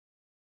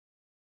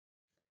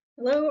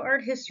Hello,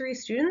 art history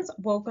students.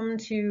 Welcome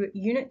to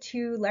Unit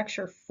 2,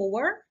 Lecture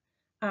 4,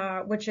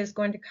 which is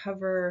going to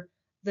cover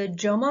the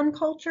Jomon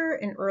culture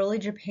in early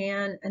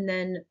Japan and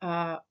then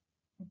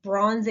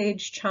Bronze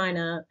Age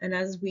China. And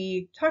as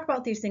we talk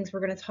about these things, we're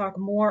going to talk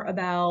more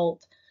about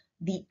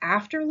the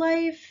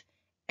afterlife,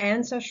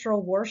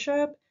 ancestral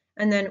worship,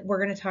 and then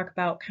we're going to talk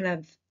about kind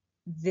of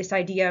this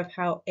idea of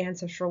how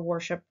ancestral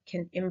worship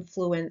can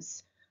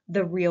influence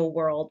the real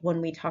world when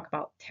we talk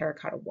about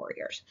terracotta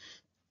warriors.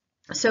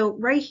 So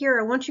right here,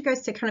 I want you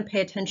guys to kind of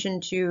pay attention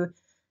to,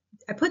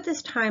 I put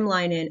this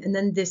timeline in, and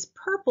then this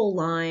purple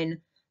line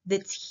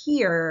that's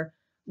here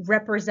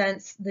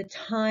represents the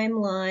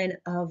timeline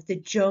of the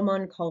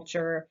Jomon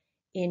culture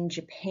in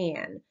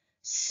Japan.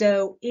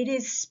 So it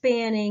is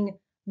spanning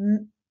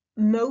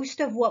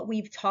most of what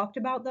we've talked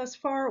about thus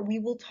far. We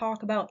will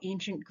talk about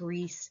ancient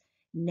Greece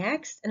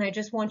next, and I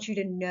just want you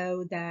to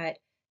know that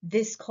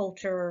this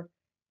culture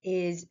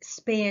is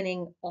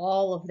spanning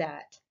all of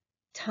that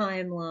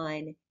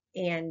timeline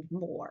and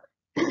more.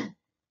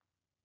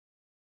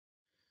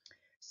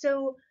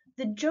 So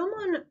the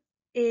Jomon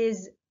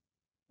is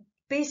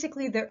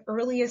basically the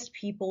earliest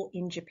people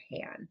in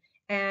Japan.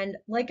 And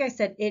like I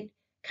said, it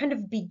kind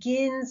of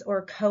begins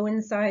or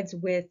coincides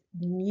with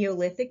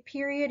Neolithic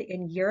period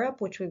in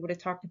Europe, which we would have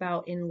talked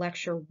about in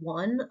lecture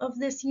 1 of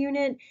this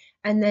unit,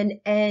 and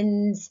then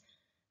ends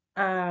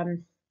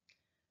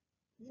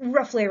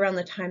roughly around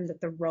the time that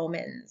the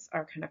Romans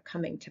are kind of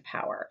coming to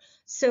power.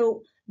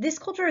 So this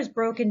culture is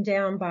broken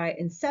down by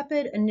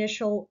incipit,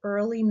 initial,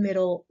 early,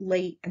 middle,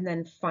 late, and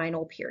then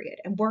final period.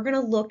 And we're going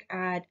to look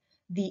at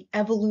the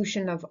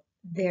evolution of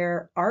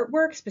their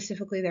artwork,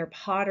 specifically their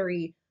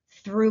pottery,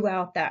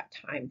 throughout that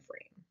time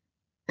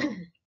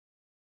frame.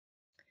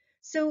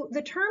 So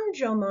the term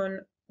Jomon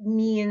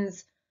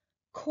means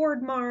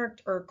cord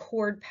marked or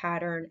cord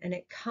pattern, and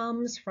it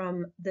comes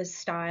from the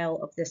style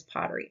of this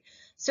pottery.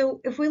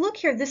 So if we look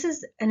here, this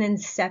is an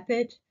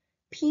incipit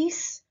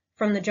piece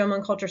from the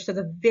Jomon culture, so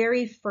the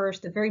very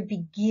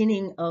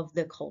beginning of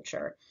the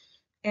culture.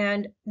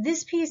 And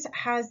this piece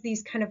has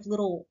these kind of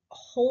little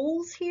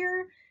holes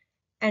here,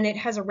 and it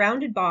has a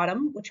rounded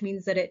bottom, which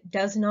means that it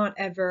does not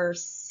ever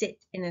sit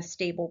in a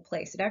stable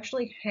place. It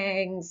actually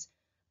hangs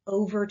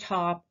over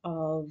top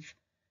of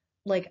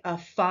like a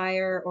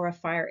fire or a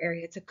fire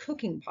area. It's a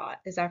cooking pot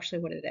is actually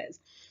what it is.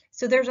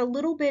 So there's a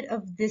little bit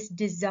of this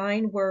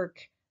design work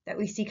that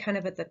we see kind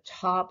of at the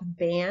top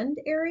band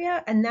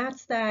area, and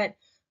that's that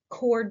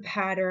cord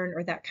pattern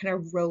or that kind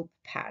of rope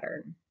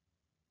pattern.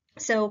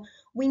 So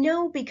we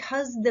know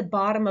because the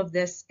bottom of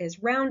this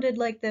is rounded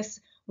like this,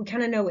 we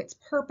kind of know its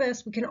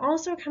purpose. We can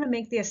also kind of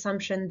make the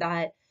assumption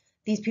that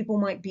these people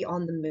might be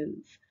on the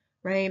move,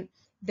 right?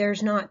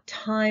 There's not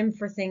time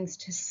for things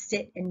to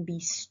sit and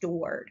be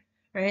stored,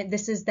 right?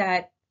 This is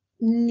that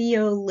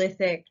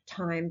Neolithic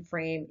time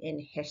frame in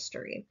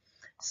history.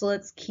 So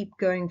let's keep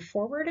going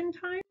forward in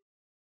time.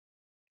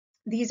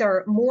 These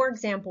are more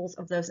examples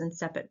of those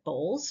incipit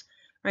bowls,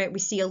 right? We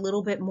see a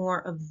little bit more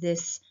of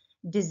this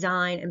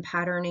design and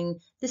patterning.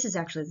 This is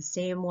actually the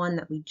same one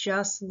that we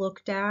just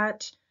looked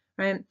at,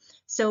 right?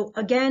 So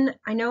again,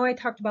 I know I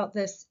talked about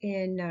this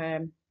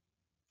in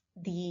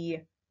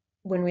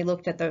when we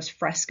looked at those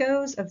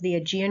frescoes of the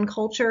Aegean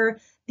culture.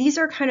 These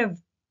are kind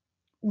of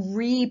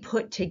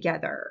re-put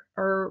together,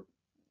 or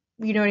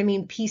you know what I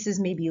mean, pieces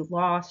may be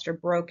lost or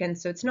broken.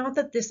 So it's not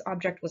that this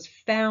object was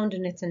found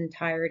in its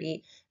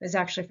entirety. It was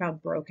actually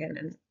found broken,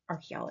 and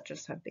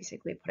archaeologists have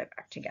basically put it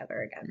back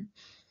together again.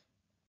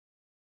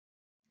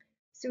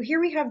 So here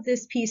we have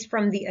this piece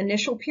from the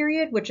initial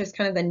period, which is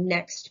kind of the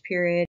next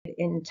period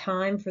in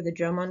time for the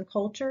Jomon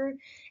culture.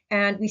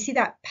 And we see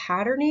that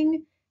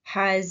patterning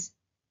has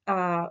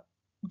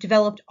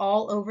developed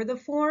all over the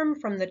form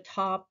from the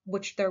top,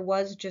 which there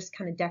was just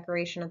kind of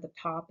decoration at the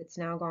top. It's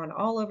now gone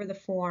all over the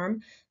form.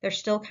 There's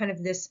still kind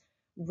of this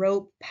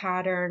rope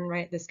pattern,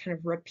 right? This kind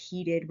of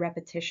repeated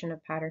repetition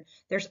of pattern.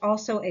 There's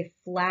also a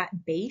flat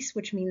base,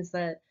 which means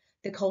that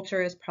the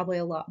culture is probably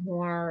a lot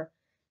more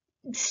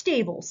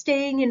stable,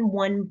 staying in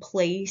one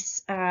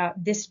place.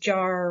 This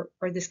jar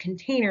or this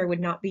container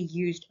would not be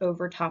used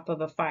over top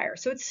of a fire.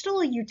 So it's still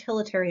a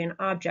utilitarian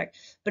object,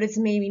 but it's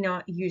maybe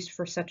not used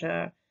for such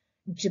a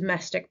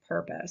domestic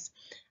purpose.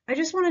 I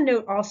just want to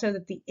note also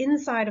that the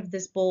inside of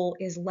this bowl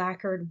is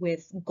lacquered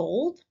with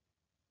gold,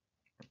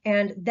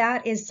 and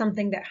that is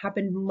something that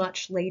happened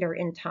much later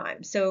in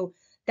time. So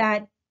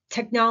that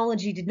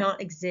technology did not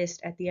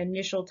exist at the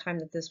initial time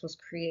that this was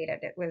created.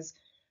 It was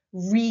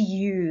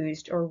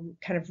reused or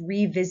kind of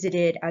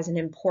revisited as an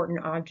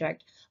important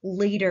object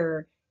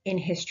later in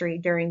history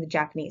during the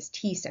Japanese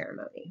tea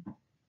ceremony.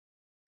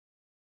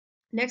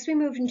 Next, we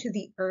move into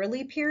the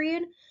early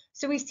period.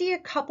 So we see a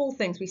couple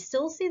things. We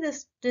still see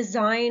this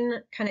design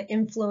kind of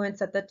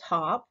influence at the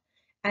top,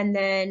 and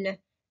then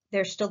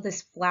there's still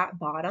this flat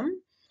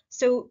bottom.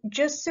 So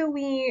just so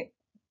we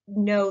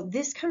know,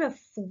 this kind of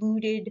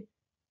fluted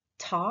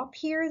top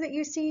here that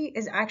you see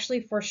is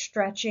actually for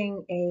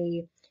stretching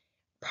a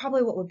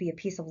probably what would be a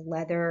piece of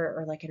leather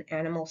or like an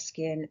animal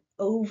skin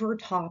over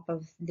top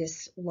of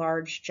this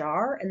large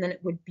jar, and then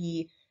it would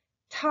be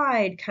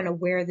tide kind of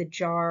where the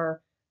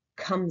jar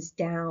comes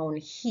down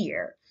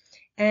here.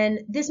 And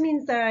this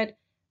means that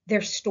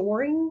they're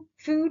storing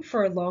food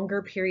for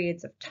longer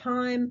periods of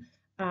time,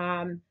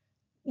 um,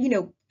 you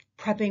know,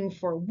 prepping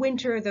for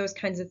winter, those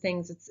kinds of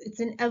things. It's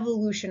an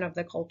evolution of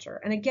the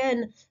culture. And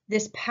again,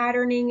 this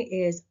patterning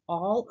is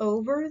all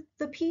over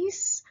the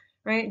piece,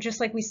 right? Just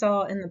like we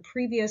saw in the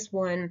previous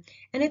one.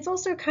 And it's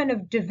also kind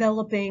of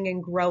developing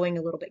and growing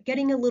a little bit,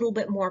 getting a little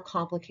bit more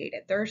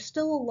complicated. There are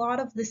still a lot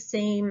of the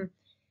same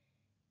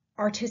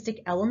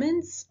artistic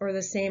elements or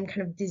the same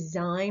kind of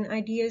design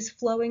ideas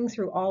flowing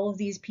through all of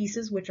these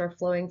pieces, which are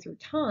flowing through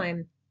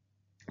time,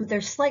 but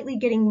they're slightly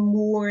getting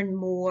more and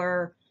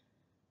more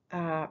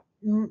uh,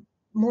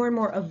 more and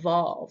more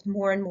evolved,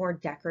 more and more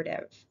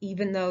decorative,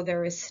 even though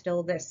there is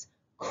still this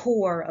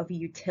core of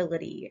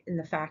utility in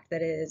the fact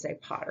that it is a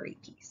pottery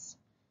piece.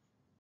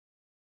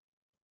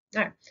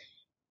 All right.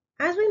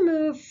 As we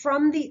move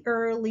from the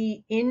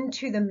early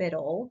into the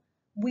middle,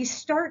 we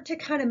start to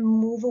kind of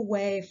move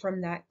away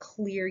from that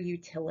clear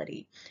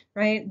utility,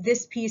 right?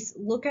 This piece,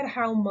 look at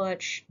how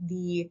much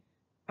the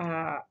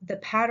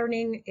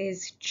patterning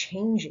is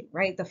changing,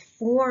 right? The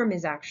form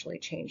is actually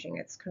changing.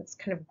 It's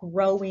kind of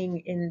growing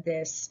in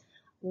this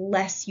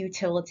less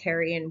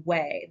utilitarian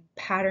way.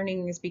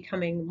 Patterning is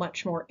becoming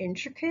much more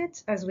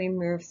intricate as we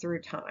move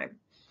through time.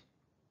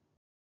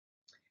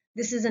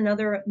 This is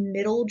another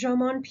middle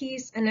Jomon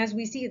piece, and as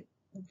we see,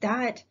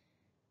 that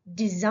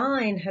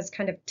design has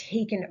kind of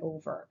taken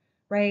over,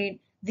 right?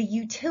 The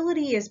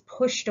utility is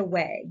pushed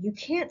away. You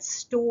can't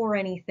store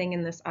anything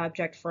in this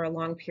object for a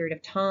long period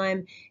of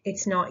time.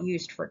 It's not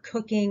used for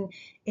cooking.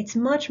 It's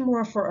much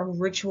more for a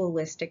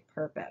ritualistic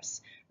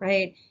purpose,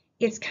 right?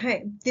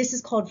 This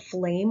is called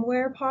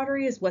flameware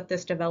pottery is what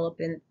this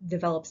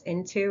develops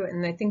into.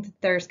 And I think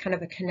that there's kind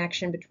of a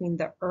connection between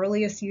the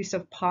earliest use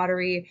of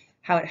pottery,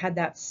 how it had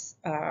that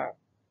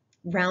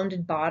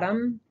rounded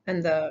bottom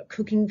and the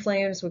cooking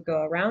flames would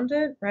go around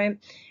it, right?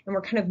 And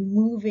we're kind of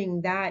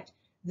moving that.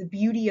 The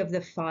beauty of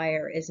the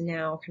fire is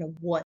now kind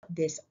of what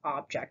this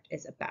object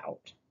is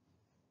about.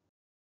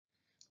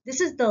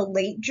 This is the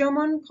late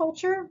Jomon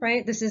culture,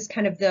 right? This is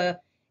kind of the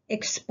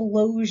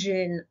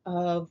explosion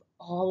of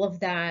all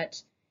of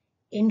that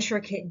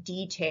intricate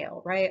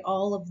detail, right?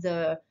 All of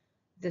the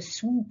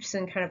swoops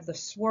and kind of the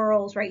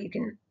swirls, right? You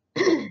can,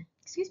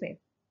 excuse me,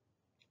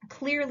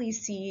 clearly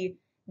see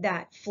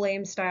that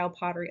flame style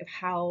pottery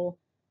of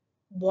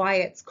why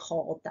it's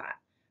called that,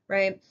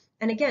 right?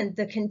 And again,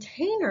 the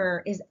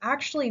container is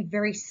actually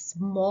very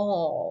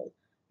small,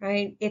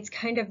 right? It's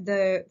kind of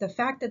the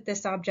fact that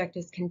this object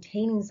is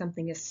containing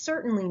something is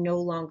certainly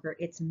no longer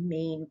its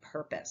main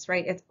purpose,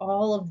 right? It's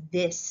all of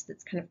this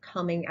that's kind of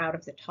coming out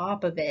of the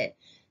top of it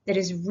that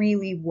is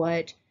really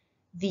what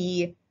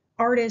the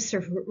artist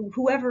or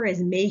whoever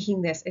is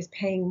making this is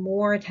paying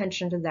more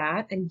attention to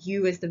that, and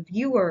you as the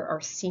viewer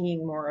are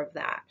seeing more of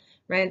that,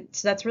 right?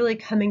 So that's really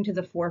coming to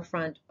the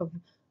forefront of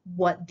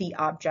what the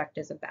object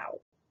is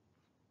about.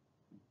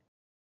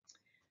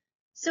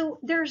 So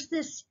there's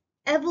this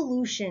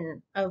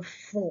evolution of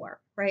form,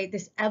 right?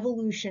 This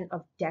evolution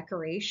of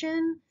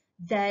decoration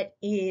that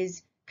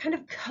is kind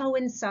of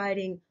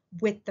coinciding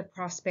with the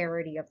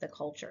prosperity of the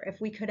culture. If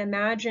we could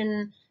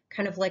imagine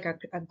kind of like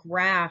a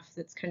graph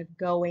that's kind of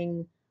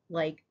going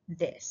like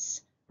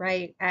this,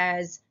 right?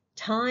 As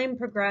time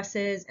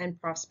progresses and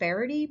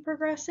prosperity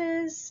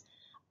progresses,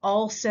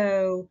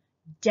 also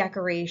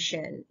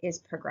decoration is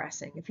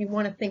progressing. If you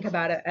want to think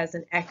about it as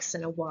an X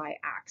and a Y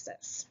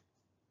axis.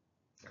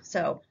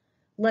 So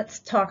let's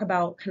talk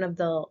about kind of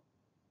the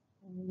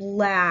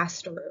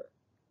last or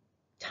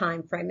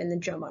time frame in the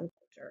Jomon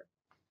culture.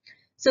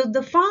 So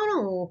the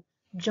final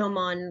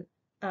Jomon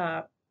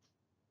kind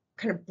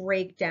of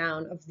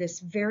breakdown of this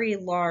very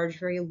large,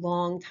 very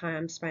long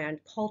time span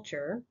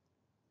culture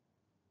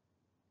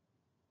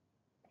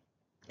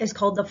is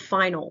called the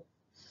final.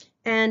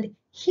 And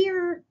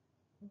here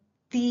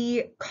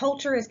the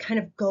culture is kind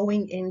of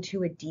going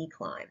into a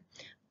decline.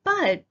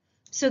 But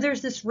so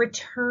there's this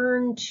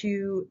return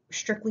to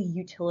strictly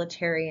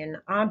utilitarian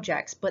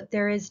objects, but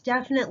there is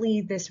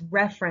definitely this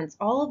reference.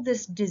 All of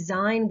this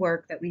design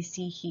work that we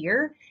see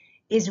here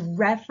is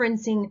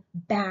referencing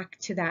back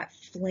to that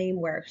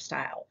flameware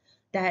style,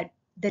 that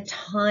the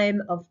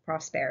time of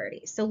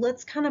prosperity. So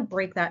let's kind of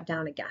break that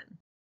down again.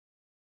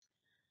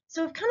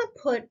 So I've kind of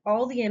put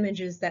all the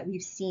images that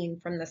we've seen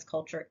from this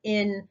culture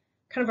in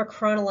kind of a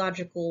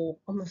chronological,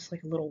 almost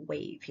like a little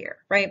wave here,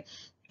 right?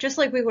 Just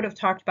like we would have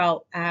talked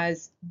about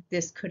as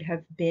this could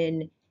have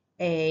been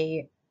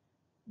a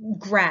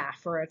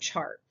graph or a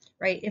chart,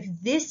 right? If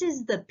this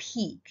is the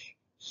peak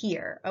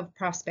here of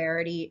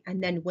prosperity,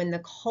 and then when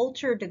the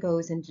culture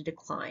goes into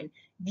decline,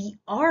 the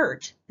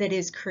art that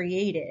is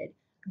created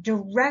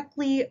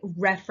directly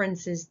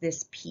references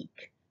this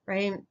peak,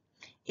 right?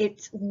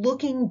 It's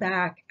looking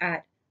back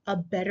at a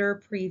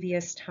better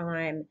previous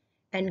time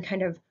and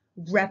kind of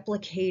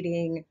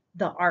replicating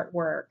the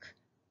artwork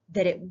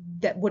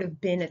that would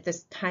have been at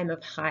this time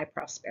of high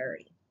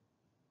prosperity.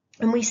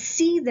 And we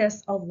see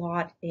this a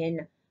lot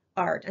in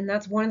art. And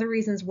that's one of the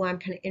reasons why I'm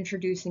kind of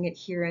introducing it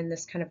here in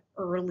this kind of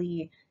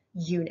early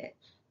unit.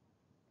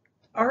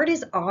 Art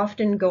is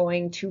often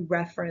going to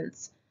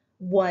reference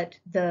what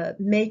the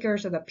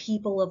makers or the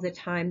people of the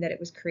time that it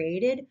was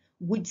created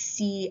would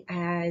see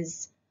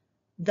as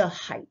the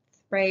height,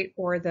 right?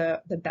 Or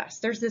the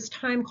best. There's this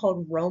time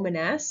called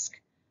Romanesque,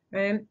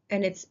 right?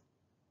 And it's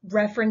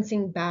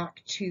referencing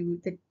back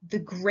to the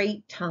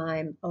great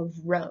time of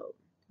Rome,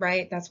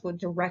 right? That's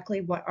what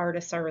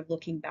artists are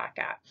looking back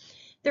at.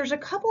 There's a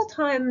couple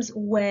times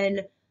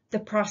when the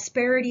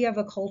prosperity of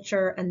a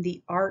culture and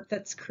the art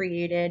that's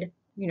created,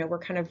 we're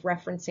kind of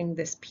referencing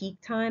this peak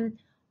time,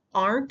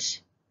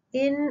 aren't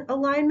in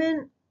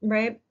alignment,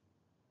 right?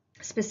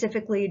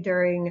 Specifically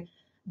during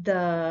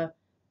the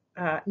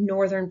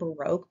Northern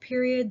Baroque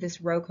period,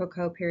 this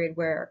Rococo period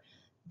where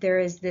there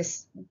is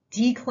this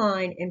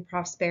decline in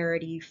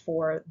prosperity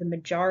for the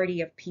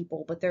majority of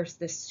people, but there's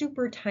this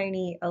super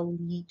tiny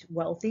elite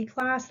wealthy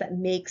class that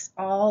makes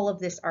all of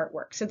this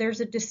artwork. So there's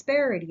a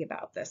disparity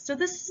about this. So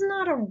this is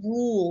not a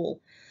rule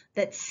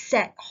that's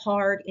set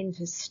hard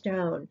into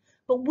stone,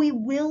 but we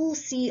will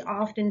see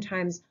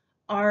oftentimes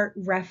art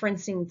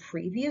referencing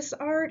previous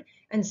art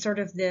and sort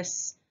of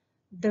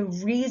the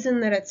reason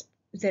that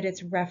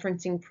it's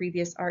referencing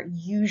previous art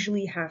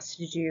usually has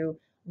to do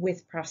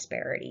with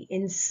prosperity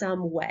in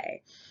some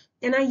way.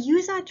 And I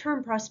use that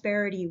term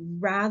prosperity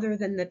rather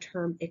than the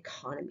term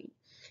economy.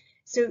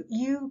 So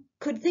you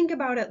could think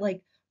about it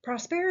like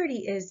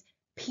prosperity is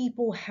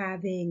people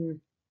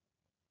having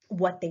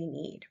what they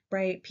need,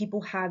 right?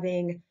 People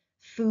having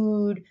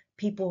food,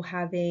 people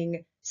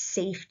having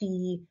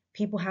safety,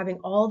 people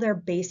having all their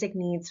basic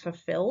needs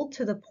fulfilled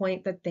to the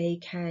point that they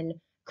can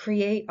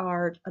create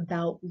art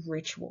about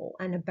ritual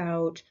and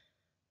about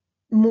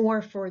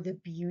more for the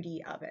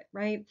beauty of it,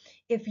 right?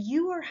 If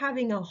you are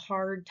having a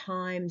hard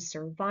time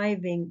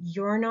surviving,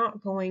 you're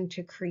not going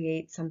to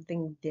create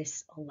something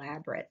this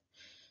elaborate.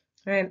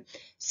 Right.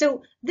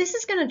 So this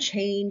is going to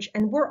change,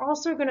 and we're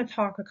also going to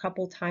talk a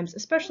couple times,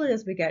 especially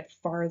as we get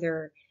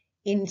farther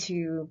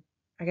into,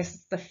 I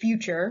guess, the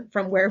future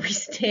from where we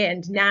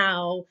stand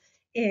now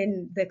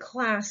in the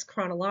class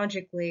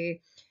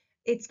chronologically.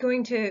 It's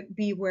going to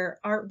be where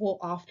art will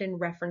often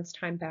reference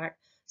time back,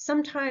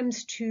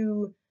 sometimes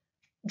to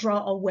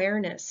draw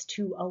awareness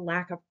to a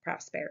lack of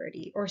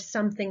prosperity or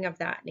something of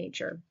that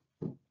nature.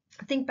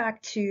 Think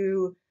back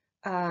to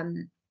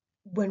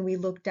when we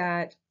looked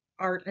at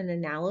art and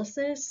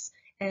analysis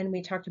and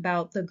we talked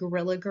about the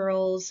Guerrilla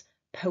Girls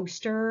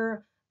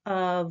poster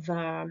of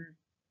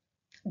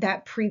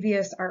that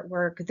previous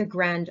artwork, the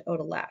Grand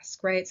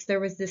Odalisque, right? So there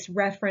was this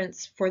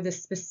reference for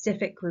this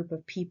specific group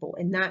of people.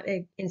 In that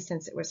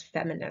instance, it was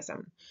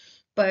feminism.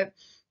 But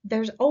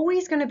there's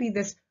always going to be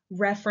this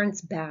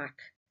reference back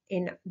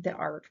in the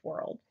art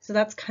world. So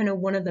that's kind of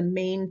one of the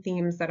main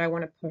themes that I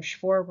want to push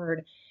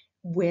forward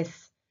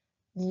with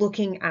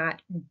looking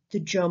at the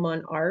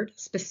Jomon art,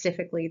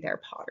 specifically their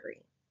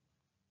pottery.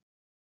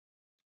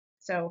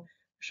 So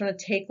I just want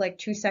to take like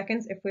 2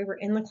 seconds. If we were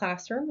in the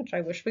classroom, which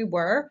I wish we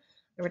were,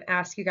 I would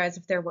ask you guys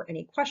if there were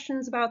any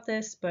questions about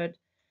this, but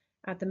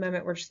at the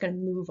moment, we're just going to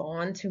move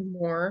on to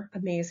more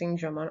amazing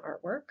Jomon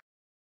artwork.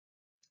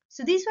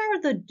 So these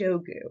are the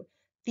dogu.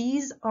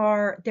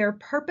 Their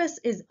purpose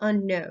is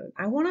unknown.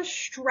 I want to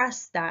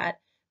stress that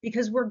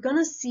because we're going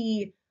to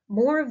see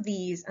more of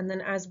these, and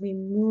then as we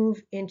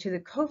move into the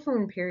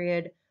Kofun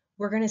period,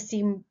 we're going to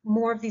see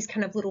more of these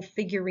kind of little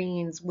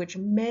figurines, which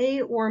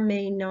may or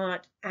may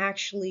not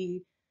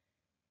actually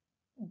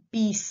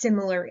be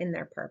similar in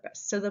their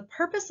purpose. So the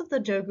purpose of the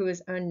dogu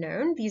is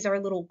unknown. These are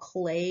little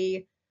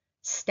clay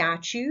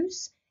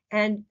statues,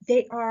 and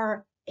they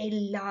are a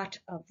lot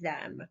of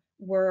them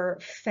were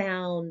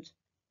found.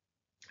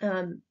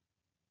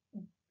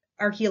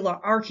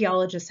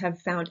 Archaeologists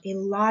have found a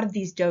lot of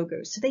these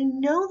dogos. So they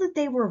know that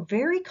they were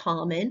very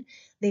common.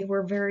 They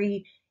were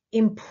very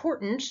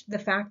important, the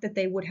fact that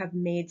they would have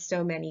made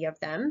so many of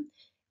them.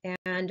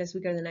 And as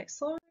we go to the next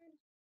slide,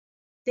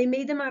 they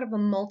made them out of a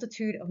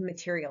multitude of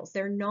materials.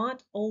 They're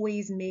not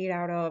always made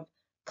out of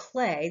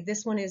clay.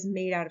 This one is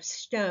made out of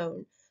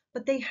stone,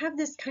 but they have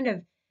this kind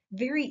of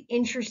very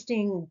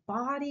interesting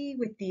body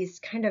with these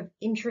kind of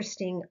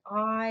interesting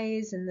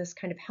eyes and this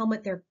kind of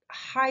helmet. They're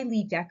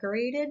highly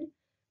decorated,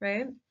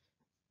 right?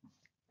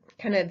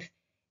 Kind of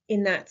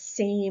in that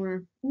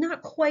same,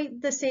 not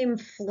quite the same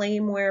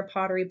flameware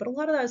pottery, but a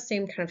lot of those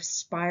same kind of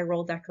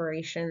spiral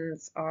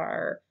decorations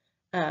are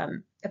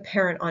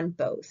apparent on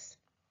both.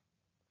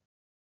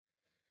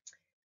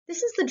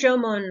 This is the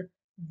Jomon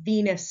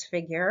Venus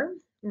figure,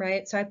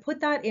 right? So I put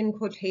that in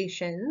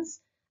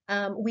quotations.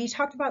 We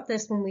talked about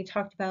this when we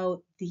talked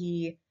about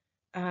the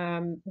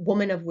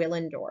woman of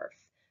Willendorf.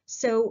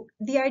 So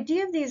the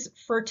idea of these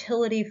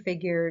fertility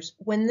figures,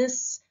 when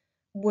this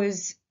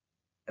was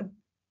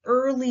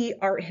early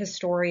art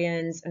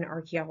historians and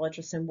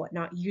archaeologists and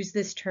whatnot use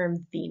this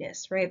term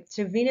Venus, right?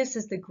 So Venus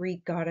is the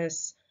Greek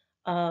goddess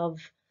of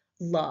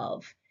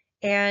love.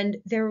 And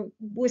there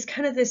was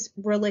kind of this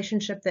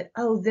relationship that,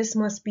 oh, this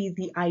must be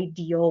the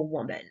ideal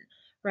woman,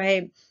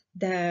 right?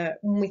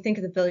 When we think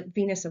of the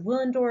Venus of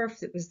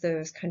Willendorf, it was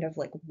those kind of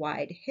like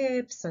wide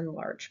hips and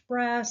large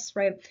breasts,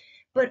 right?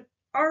 But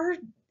our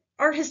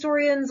art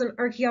historians and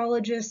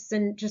archaeologists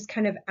and just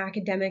kind of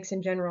academics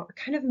in general are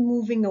kind of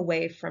moving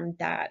away from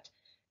that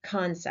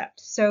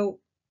concept. So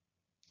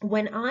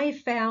when I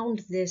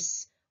found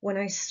this, when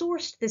I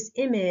sourced this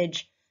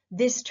image,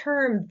 this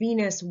term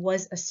Venus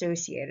was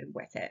associated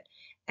with it.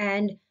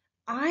 And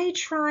I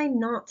try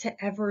not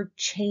to ever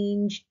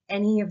change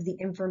any of the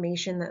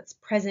information that's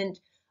present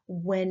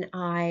when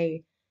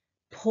I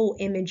pull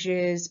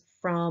images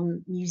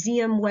from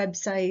museum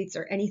websites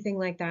or anything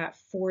like that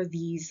for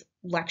these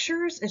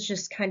lectures. It's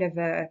just kind of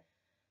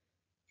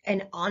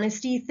an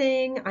honesty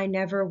thing. I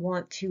never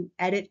want to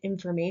edit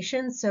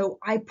information. So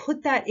I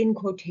put that in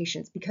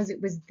quotations because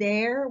it was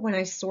there when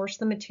I sourced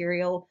the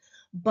material.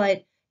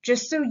 But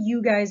just so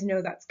you guys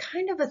know, that's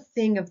kind of a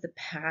thing of the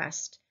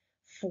past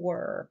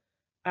for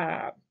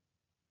uh,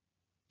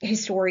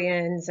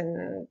 historians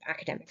and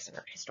academics and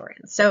art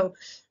historians. So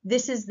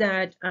this is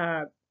that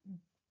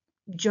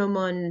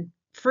Jomon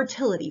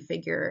fertility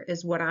figure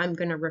is what I'm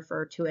going to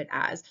refer to it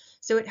as.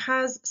 So it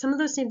has some of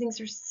those same things.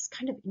 There's this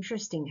kind of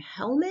interesting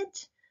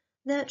helmet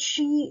that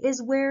she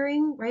is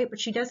wearing, right? But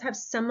she does have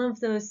some of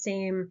those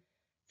same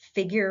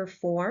figure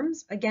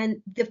forms.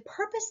 Again, the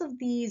purpose of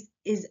these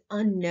is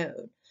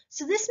unknown.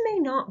 So this may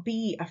not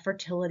be a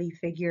fertility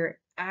figure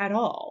at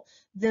all.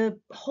 The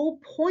whole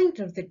point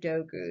of the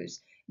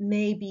dogus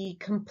may be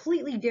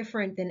completely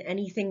different than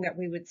anything that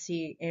we would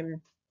see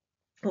in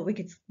what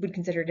would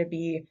consider to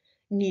be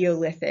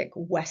Neolithic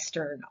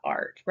Western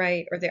art,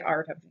 right? Or the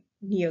art of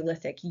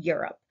Neolithic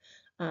Europe.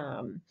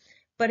 Um,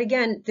 but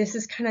again, this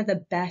is kind of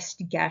the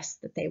best guess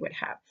that they would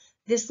have.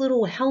 This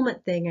little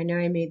helmet thing, I know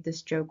I made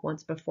this joke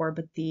once before,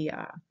 but the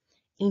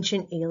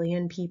ancient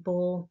alien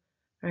people,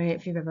 right?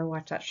 If you've ever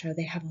watched that show,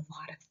 they have a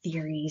lot of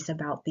theories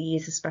about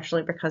these,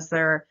 especially because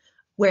they're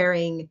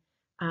wearing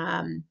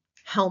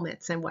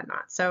helmets and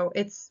whatnot. So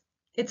it's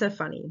a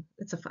funny.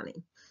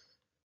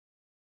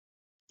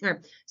 All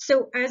right.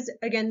 So as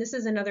again, this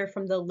is another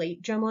from the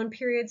late Jomon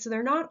period. So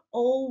they're not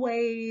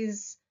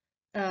always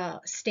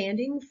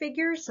standing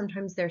figures.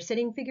 Sometimes they're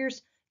sitting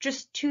figures.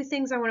 Just two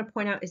things I want to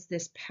point out is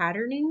this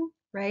patterning,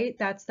 right?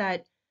 That's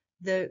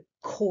the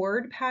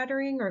cord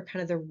patterning or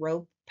kind of the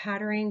rope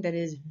patterning that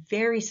is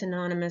very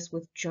synonymous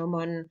with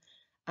Jomon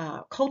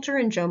culture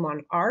and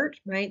Jomon art,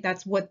 right?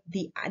 That's what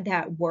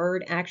that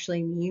word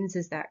actually means,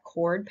 is that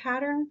cord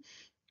pattern.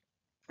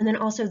 And then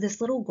also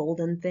this little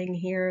golden thing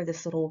here,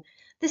 this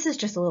is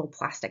just a little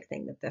plastic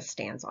thing that this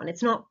stands on.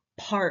 It's not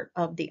part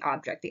of the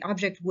object. The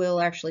object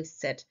will actually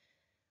sit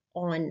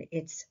on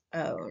its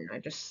own. I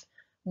just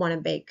want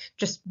to make,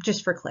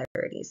 just for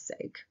clarity's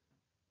sake.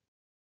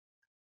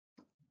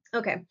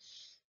 Okay,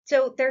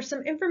 so there's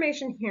some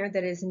information here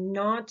that is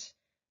not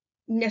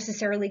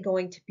necessarily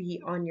going to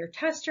be on your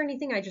test or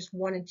anything. I just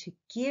wanted to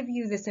give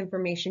you this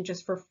information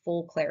just for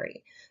full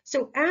clarity.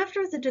 So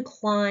after the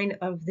decline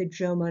of the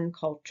Jomon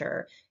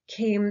culture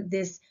came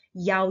this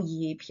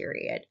Yaoyi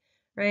period,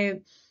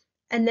 right?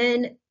 And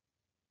then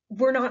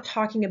we're not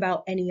talking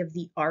about any of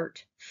the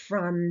art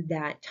from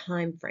that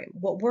time frame.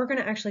 What we're going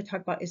to actually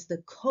talk about is the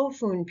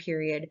Kofun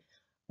period,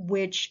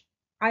 which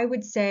I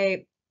would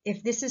say,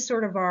 if this is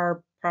sort of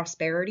our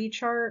prosperity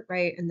chart,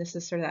 right, and this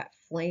is sort of that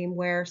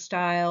flameware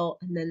style,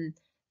 and then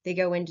they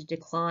go into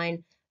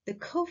decline, the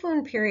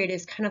Kofun period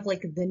is kind of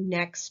like the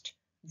next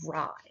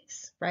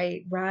rise,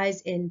 right?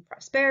 Rise in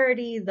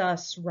prosperity,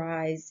 thus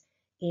rise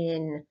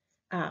in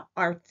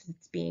art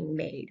that's being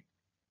made.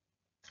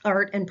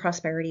 Art and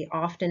prosperity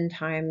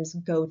oftentimes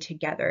go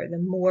together. The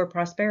more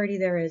prosperity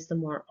there is, the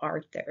more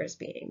art there is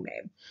being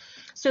made.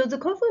 So the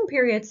Kofun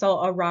period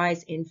saw a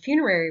rise in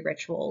funerary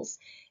rituals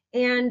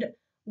and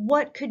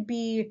what could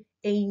be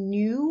a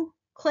new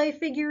clay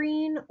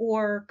figurine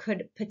or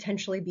could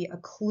potentially be a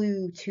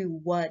clue to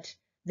what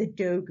the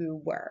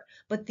dogu were.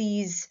 But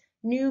these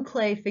new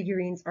clay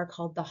figurines are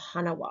called the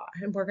hanawa,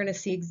 and we're going to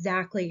see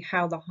exactly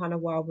how the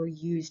hanawa were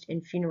used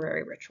in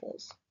funerary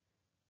rituals.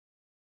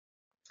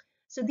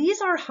 So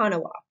these are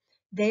hanawa.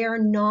 They are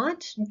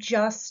not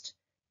just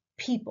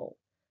people.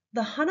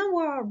 The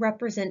hanawa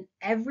represent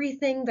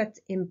everything that's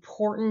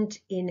important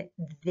in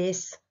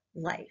this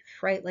life,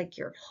 right? Like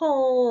your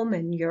home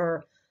and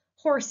your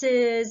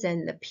horses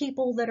and the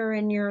people that are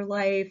in your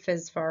life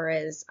as far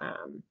as,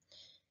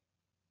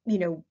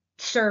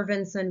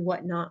 servants and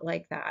whatnot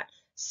like that.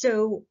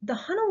 So the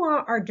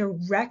hanawa are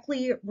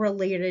directly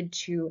related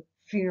to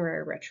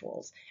funerary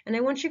rituals. And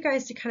I want you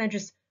guys to kind of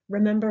just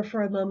remember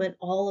for a moment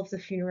all of the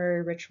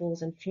funerary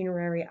rituals and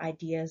funerary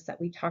ideas that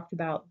we talked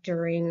about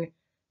during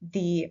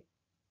the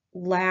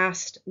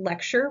last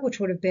lecture,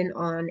 which would have been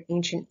on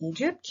ancient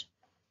Egypt.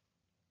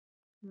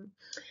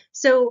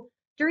 So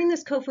during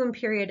this Kofun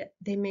period,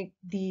 they make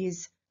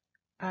these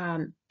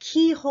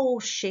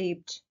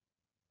keyhole-shaped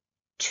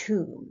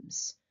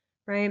tombs,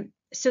 right?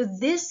 So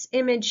this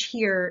image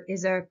here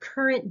is a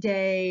current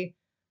day,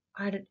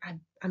 I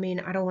mean,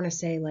 I don't want to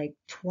say like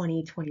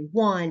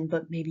 2021,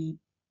 but maybe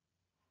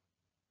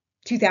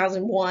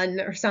 2001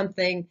 or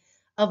something,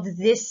 of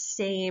this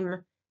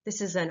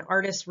is an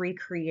artist's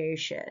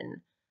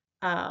recreation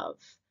of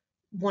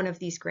one of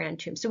these grand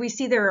tombs. So we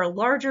see there are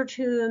larger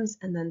tombs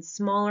and then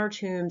smaller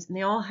tombs, and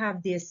they all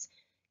have this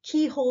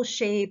keyhole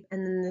shape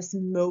and then this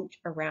moat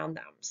around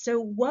them. So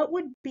what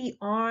would be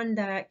on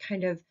that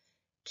kind of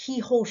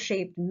keyhole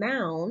shaped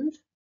mound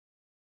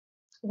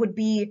would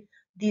be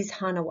these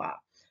hanawa,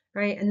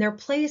 right? And they're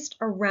placed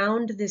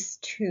around this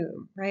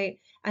tomb, right,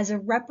 as a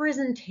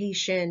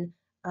representation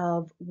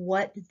of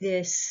what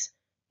this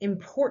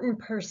important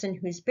person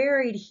who's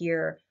buried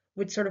here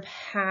would sort of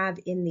have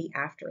in the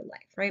afterlife,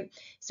 right?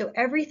 So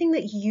everything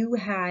that you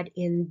had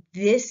in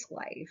this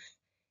life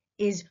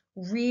is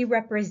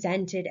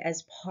re-represented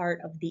as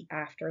part of the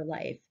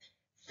afterlife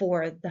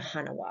for the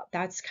Hanawa.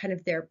 That's kind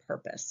of their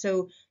purpose.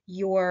 So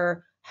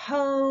your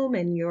home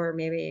and your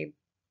maybe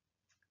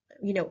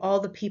all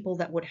the people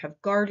that would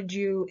have guarded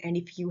you, and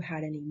if you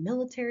had any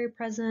military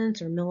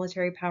presence or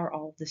military power,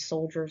 all of the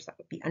soldiers that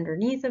would be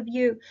underneath of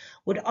you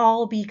would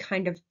all be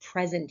kind of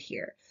present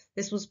here.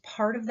 This was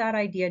part of that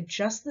idea,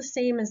 just the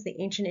same as the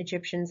ancient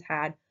Egyptians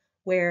had,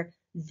 where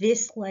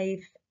this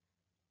life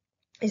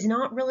is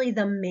not really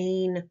the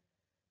main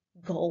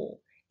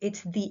goal.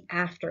 It's the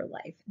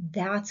afterlife.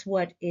 That's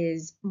what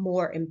is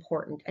more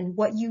important. And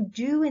what you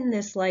do in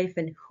this life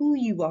and who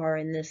you are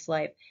in this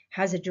life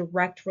has a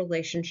direct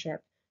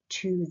relationship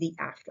to the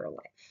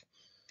afterlife.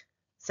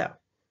 So, all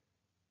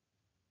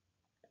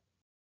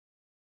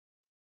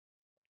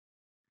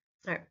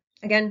right.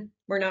 Again,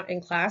 we're not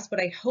in class,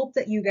 but I hope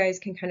that you guys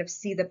can kind of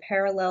see the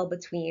parallel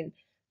between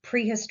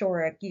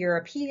prehistoric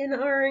European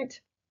art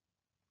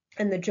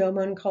and the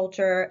Jomon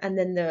culture, and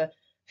then the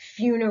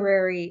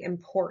funerary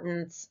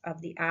importance of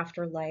the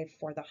afterlife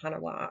for the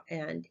Hanawa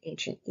and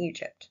ancient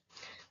Egypt.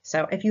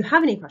 So if you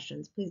have any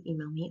questions, please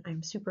email me.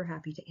 I'm super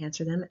happy to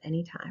answer them at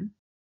any time.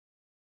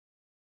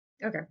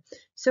 Okay,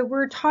 so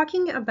we're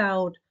talking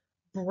about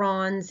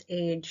Bronze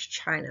Age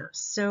China.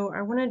 So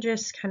I want to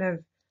just kind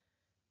of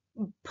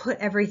put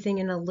everything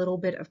in a little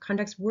bit of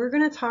context. We're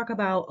going to talk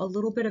about a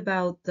little bit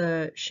about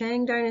the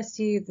Shang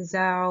Dynasty, the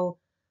Zhou,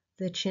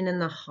 the Qin,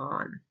 and the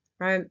Han,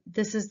 right?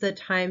 This is the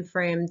time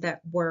frame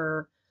that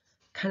we're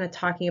kind of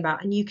talking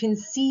about. And you can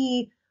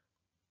see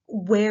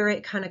where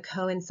it kind of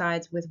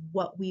coincides with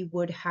what we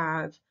would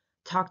have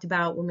talked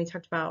about when we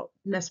talked about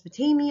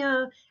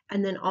Mesopotamia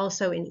and then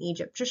also in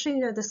Egypt. Just so you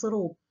know, this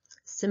little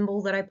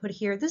symbol that I put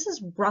here, this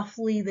is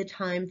roughly the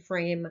time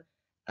frame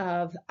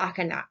of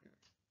Akhenaten.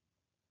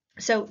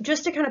 So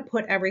just to kind of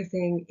put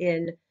everything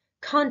in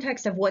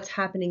context of what's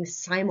happening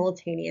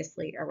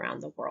simultaneously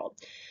around the world.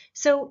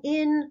 So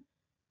in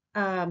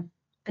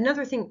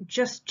another thing,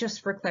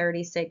 just for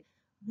clarity's sake,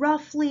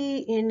 roughly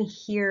in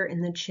here in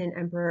the Qin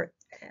Emperor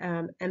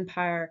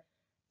Empire,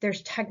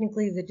 there's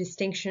technically the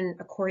distinction,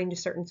 according to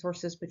certain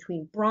sources,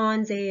 between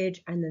Bronze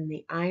Age and then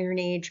the Iron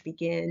Age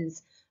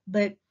begins.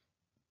 But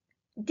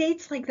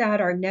dates like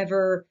that are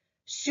never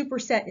super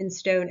set in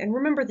stone. And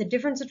remember, the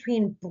difference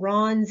between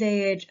Bronze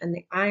Age and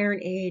the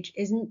Iron Age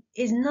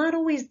is not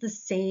always the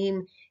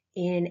same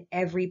in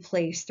every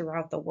place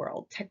throughout the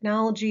world.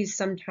 Technologies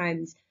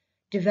sometimes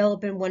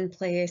develop in one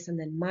place and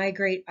then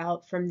migrate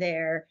out from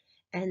there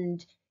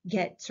and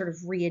get sort of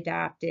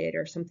readapted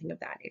or something of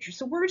that nature.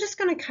 So we're just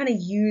going to kind of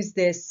use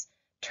this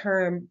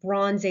term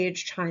Bronze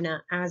Age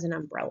China as an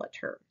umbrella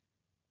term.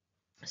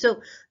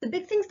 So the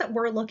big things that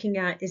we're looking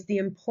at is the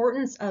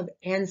importance of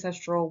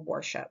ancestral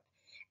worship,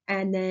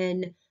 and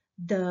then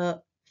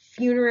the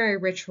funerary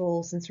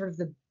rituals and sort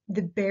of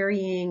the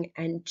burying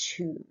and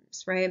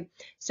tombs, right?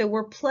 So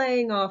we're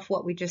playing off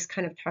what we just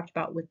kind of talked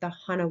about with the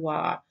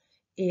Hanawa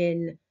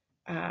in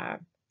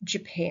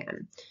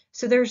Japan.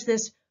 So there's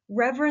this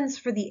reverence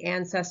for the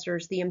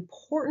ancestors, the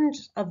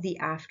importance of the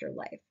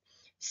afterlife.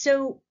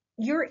 So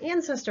your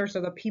ancestors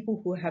are the people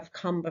who have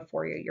come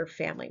before you, your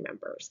family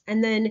members.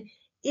 And then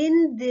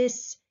in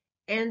this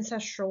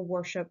ancestral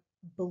worship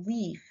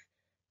belief,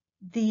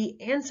 the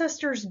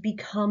ancestors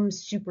become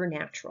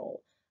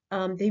supernatural.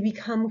 They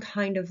become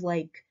kind of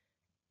like,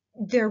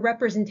 their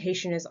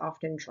representation is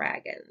often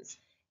dragons,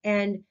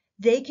 and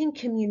they can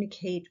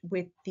communicate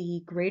with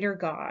the greater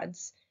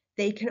gods.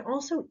 They can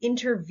also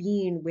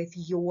intervene with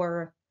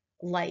your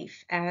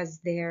life as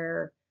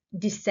their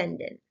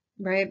descendant,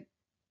 right?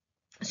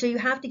 So you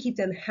have to keep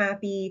them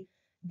happy.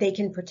 They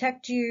can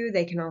protect you.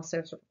 They can also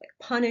sort of like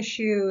punish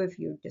you if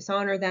you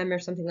dishonor them or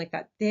something like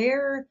that.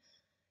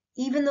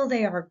 Even though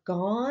they are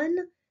gone,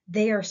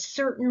 they are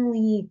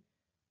certainly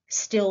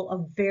still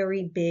a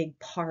very big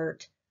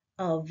part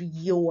of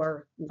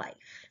your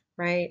life,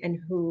 right?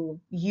 And who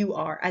you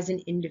are as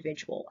an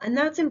individual. And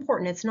that's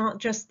important. It's not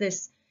just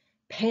this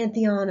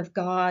pantheon of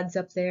gods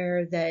up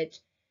there that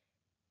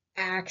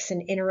acts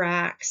and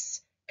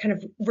interacts kind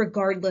of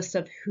regardless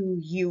of who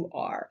you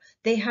are.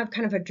 They have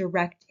kind of a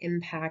direct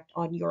impact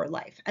on your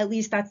life. At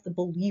least that's the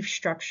belief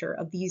structure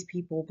of these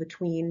people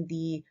between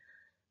the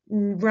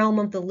realm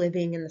of the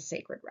living and the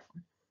sacred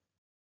realm.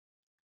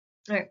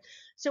 All right,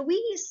 so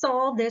we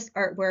saw this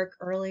artwork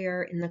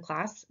earlier in the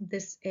class.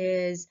 This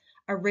is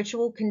a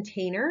ritual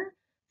container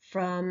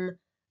from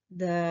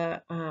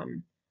the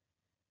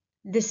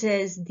This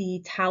is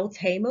the Tao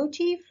Te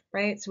motif,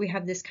 right? So we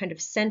have this kind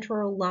of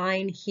central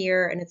line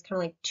here, and it's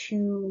kind of like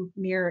two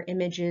mirror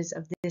images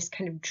of this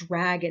kind of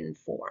dragon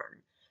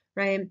form,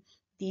 right?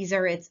 These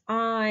are its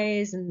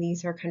eyes, and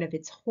these are kind of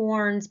its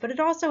horns, but it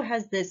also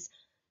has this,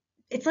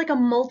 it's like a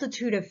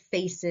multitude of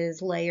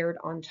faces layered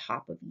on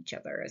top of each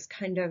other is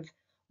kind of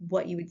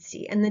what you would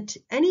see. And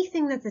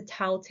anything that the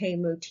Tao Te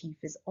motif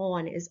is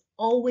on is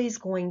always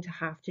going to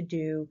have to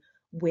do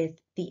with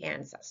the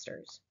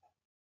ancestors.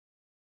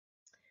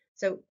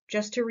 So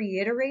just to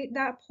reiterate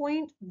that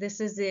point, this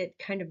is it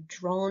kind of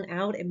drawn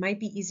out. It might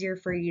be easier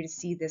for you to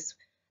see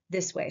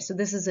this way. So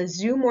this is a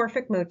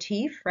zoomorphic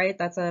motif, right?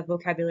 That's a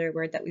vocabulary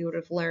word that we would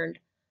have learned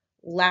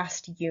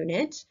last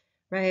unit,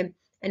 right?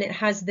 And it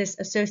has this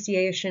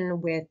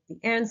association with the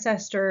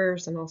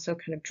ancestors and also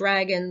kind of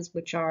dragons,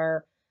 which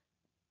are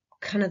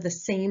kind of the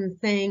same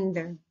thing.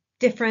 They're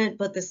different,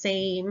 but the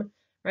same,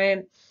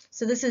 right?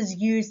 So this is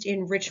used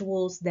in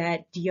rituals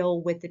that deal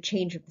with the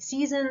change of the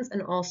seasons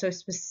and also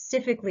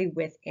specifically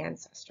with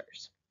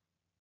ancestors.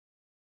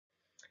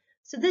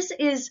 So this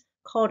is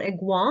called a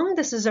guang.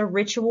 This is a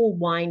ritual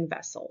wine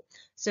vessel.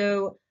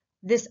 So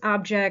this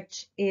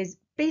object is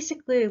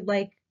basically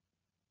like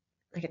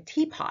a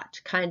teapot,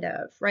 kind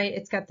of, right?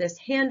 It's got this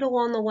handle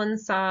on the one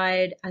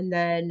side, and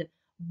then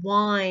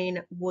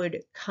wine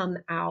would come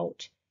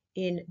out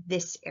in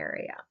this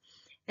area.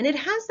 And it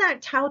has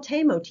that Tao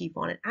Te motif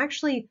on it,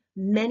 actually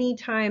many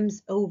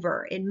times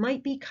over. It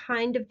might be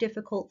kind of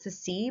difficult to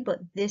see, but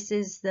this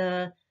is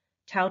the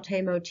Tao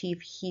Te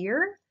motif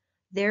here.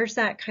 There's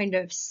that kind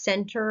of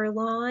center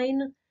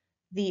line,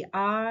 the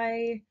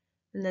eye,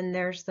 and then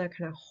there's the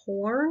kind of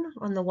horn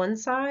on the one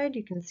side.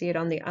 You can see it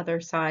on the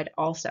other side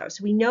also.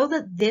 So we know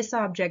that this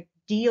object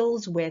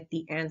deals with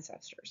the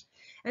ancestors.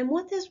 And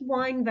what this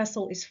wine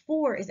vessel is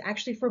for is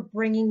actually for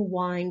bringing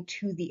wine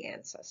to the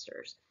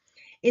ancestors.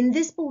 In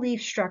this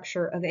belief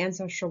structure of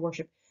ancestral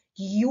worship,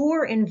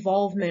 your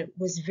involvement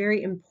was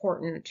very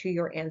important to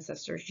your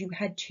ancestors. You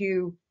had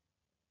to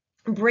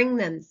bring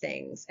them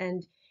things.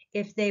 And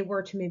if they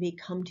were to maybe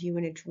come to you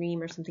in a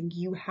dream or something,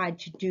 you had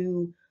to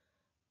do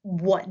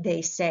what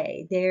they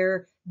say.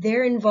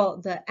 They're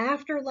involved, the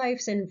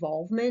afterlife's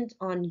involvement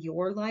on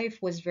your life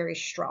was very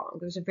strong.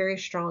 There was a very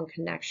strong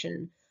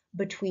connection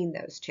between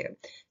those two.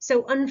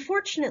 So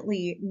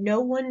unfortunately,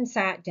 no one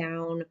sat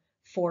down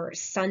for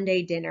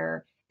Sunday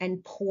dinner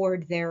and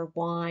poured their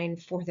wine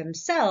for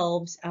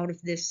themselves out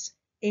of this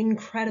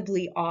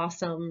incredibly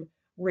awesome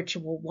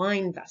ritual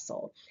wine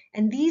vessel.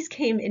 And these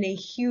came in a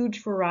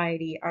huge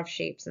variety of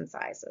shapes and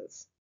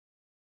sizes.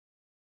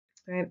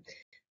 Right?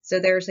 So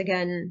there's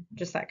again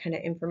just that kind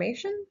of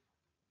information.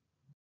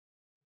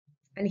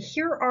 And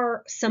here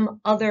are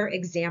some other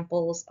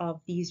examples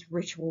of these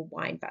ritual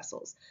wine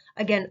vessels.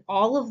 Again,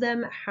 all of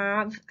them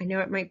have, I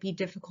know it might be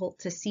difficult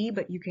to see,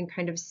 but you can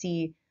kind of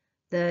see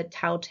the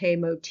Tao Te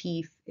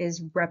motif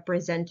is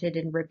represented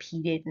and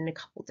repeated in a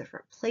couple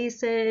different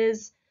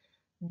places.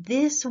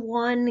 This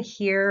one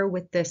here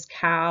with this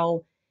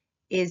cow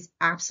is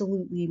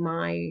absolutely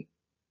my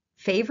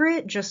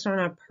favorite, just on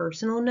a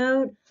personal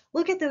note.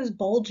 Look at those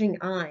bulging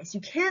eyes.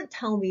 You can't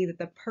tell me that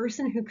the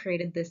person who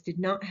created this did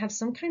not have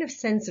some kind of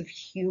sense of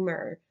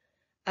humor.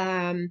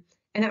 And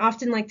I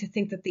often like to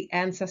think that the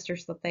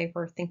ancestors that they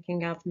were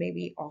thinking of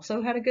maybe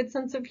also had a good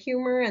sense of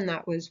humor, and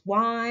that was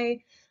why.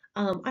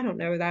 I don't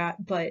know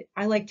that, but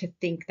I like to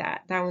think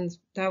that. That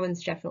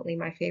one's definitely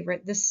my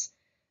favorite.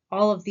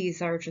 All of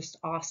these are just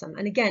awesome.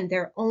 And again,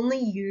 they're only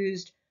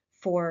used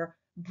for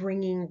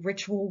bringing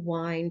ritual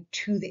wine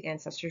to the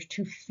ancestors,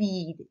 to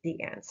feed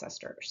the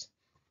ancestors.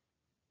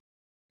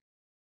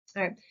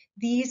 All right,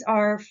 these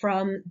are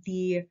from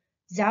the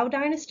Zhao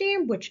dynasty,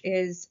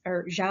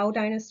 or Zhao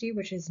dynasty,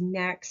 which is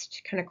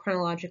next, kind of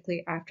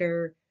chronologically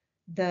after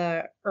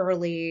the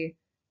early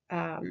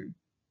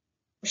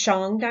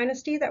Shang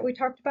dynasty that we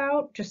talked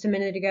about just a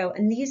minute ago.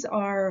 And these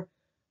are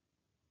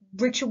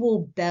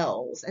ritual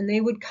bells, and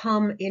they would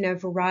come in a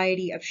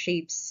variety of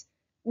shapes,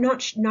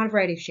 not a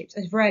variety of shapes,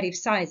 a variety of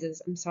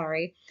sizes, I'm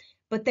sorry,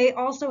 but they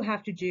also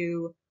have to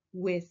do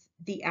with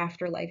the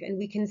afterlife. And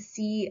we can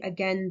see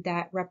again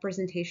that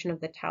representation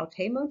of the Tao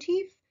Te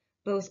motif,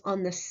 both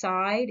on the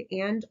side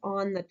and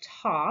on the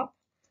top.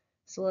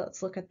 So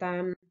let's look at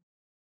them.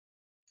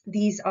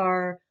 These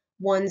are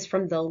ones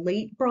from the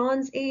late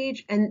Bronze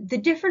Age, and the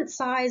different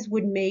size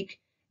would make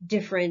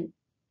different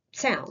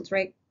sounds,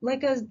 right?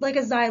 Like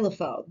a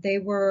xylophone. They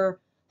were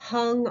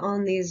hung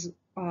on these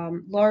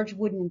large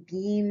wooden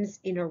beams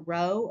in a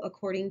row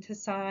according to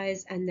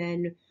size, and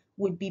then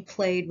would be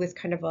played with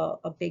kind of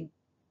a big,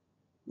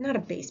 not a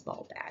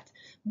baseball bat,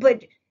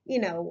 but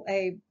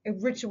a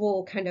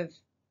ritual kind of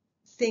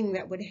thing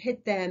that would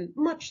hit them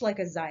much like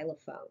a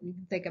xylophone. You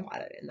can think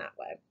about it in that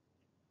way.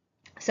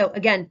 So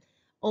again,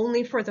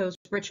 only for those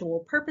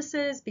ritual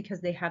purposes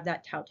because they have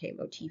that Tao Te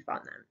motif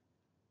on them.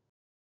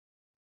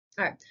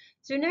 All right,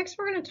 so next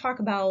we're going to talk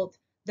about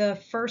the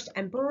first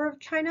emperor of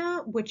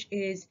China, which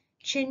is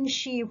Qin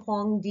Shi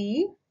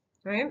Huangdi.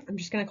 Right, I'm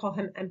just going to call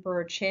him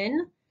Emperor Qin.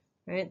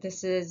 Right,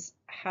 this is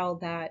how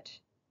that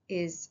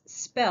is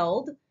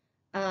spelled.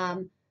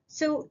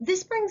 So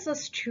this brings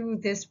us to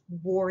this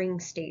warring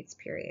states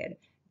period.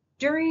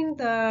 During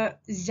the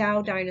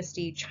Zhou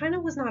dynasty, China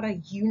was not a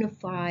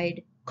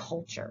unified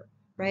culture,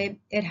 right?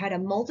 It had a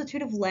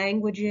multitude of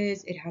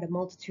languages, it had a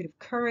multitude of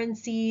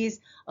currencies,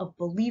 of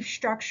belief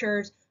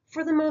structures.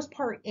 For the most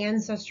part,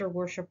 ancestor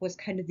worship was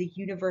kind of the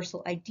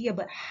universal idea,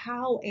 but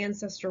how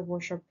ancestor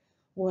worship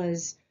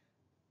was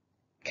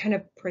kind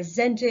of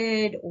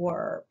presented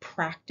or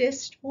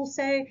practiced, we'll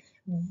say,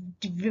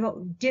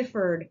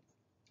 differed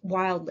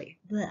wildly.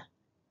 Blech.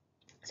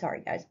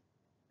 Sorry, guys.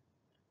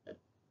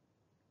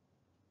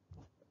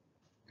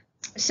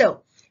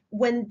 So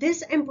when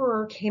this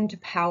emperor came to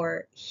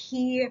power,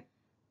 he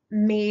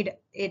made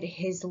it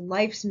his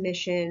life's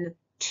mission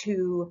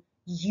to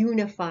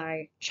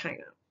unify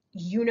China,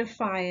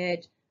 unify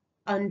it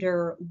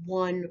under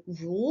one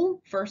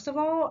rule, first of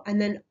all,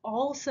 and then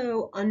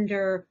also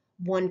under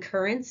one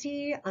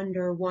currency,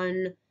 under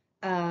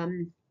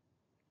um,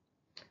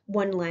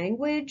 one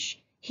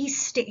language.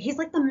 He's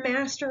like the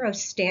master of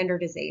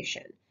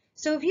standardization.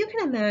 So if you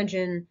can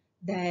imagine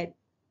that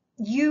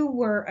you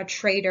were a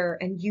trader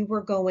and you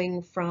were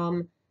going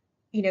from,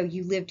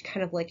 you lived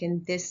kind of like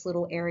in this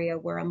little area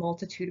where a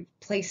multitude of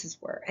places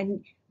were.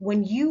 And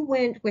when you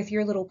went with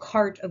your little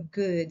cart of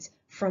goods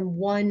from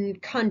one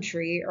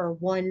country or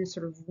one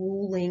sort of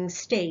ruling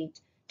state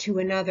to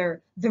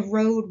another, the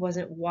road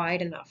wasn't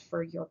wide enough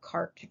for your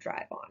cart to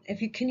drive on.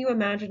 Can you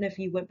imagine if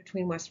you went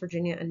between West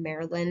Virginia and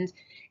Maryland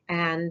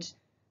and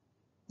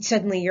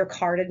suddenly your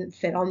car didn't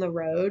fit on the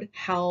road,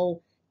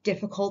 how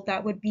difficult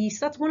that would be?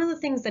 So that's one of the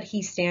things that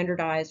he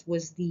standardized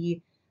was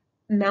the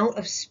amount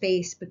of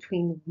space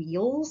between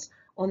wheels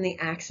on the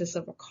axis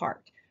of a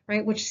cart,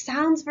 right? Which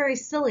sounds very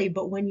silly,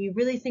 but when you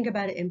really think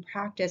about it in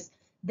practice,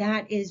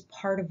 that is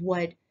part of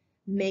what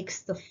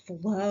makes the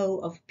flow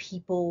of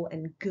people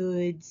and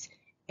goods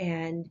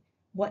and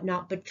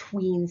whatnot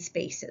between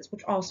spaces,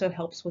 which also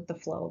helps with the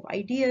flow of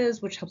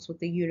ideas, which helps with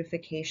the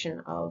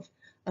unification of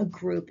a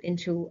group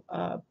into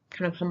a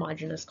kind of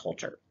homogenous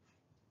culture.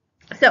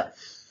 So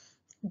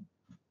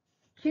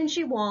Qin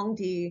Shi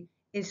Huangdi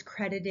is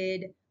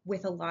credited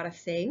with a lot of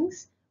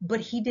things, but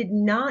he did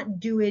not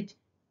do it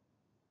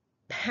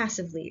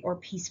passively or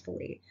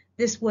peacefully.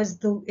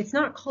 It's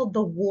not called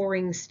the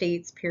Warring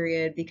States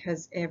period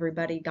because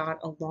everybody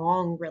got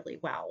along really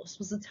well. This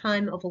was a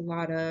time of a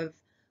lot of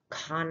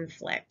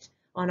conflict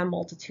on a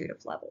multitude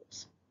of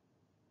levels.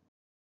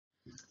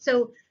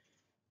 So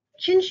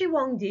Qin Shi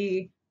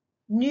Huangdi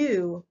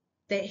knew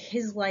that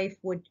his life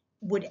would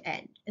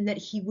end and that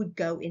he would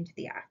go into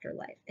the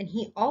afterlife. And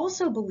he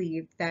also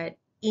believed that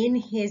in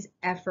his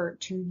effort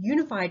to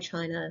unify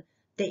China,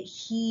 that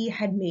he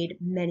had made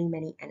many,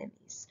 many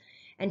enemies.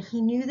 And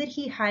he knew that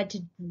he had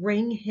to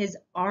bring his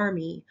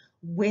army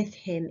with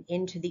him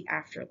into the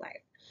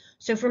afterlife.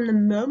 So from the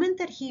moment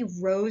that he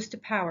rose to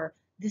power,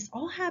 this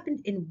all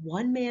happened in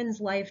one man's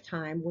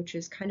lifetime, which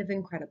is kind of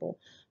incredible.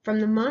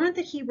 From the moment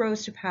that he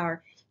rose to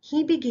power,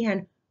 he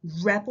began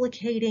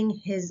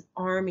replicating his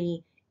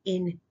army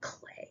in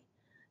clay.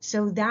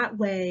 So that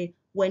way,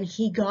 when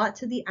he got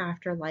to the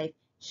afterlife,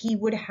 he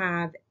would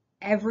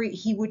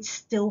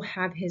still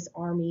have his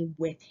army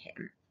with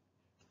him.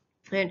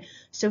 And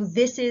so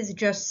this is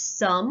just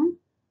some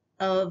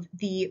of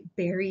the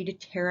buried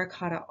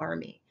terracotta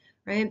army,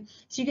 right?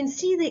 So you can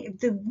see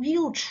the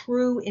real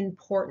true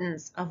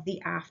importance of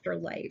the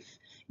afterlife.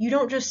 You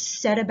don't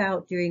just set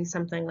about doing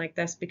something like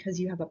this because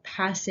you have a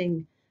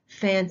passing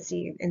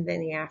fancy in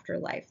the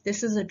afterlife.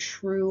 This is a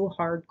true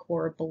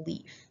hardcore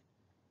belief.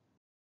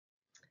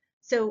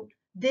 So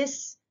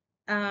this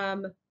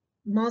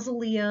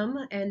mausoleum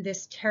and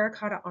this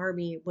terracotta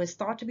army was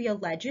thought to be a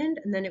legend,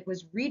 and then it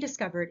was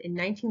rediscovered in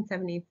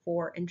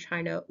 1974 in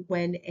China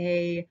when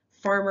a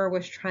farmer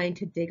was trying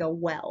to dig a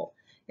well,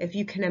 if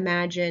you can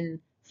imagine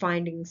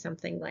finding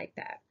something like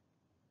that.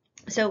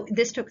 So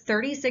this took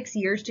 36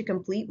 years to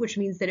complete, which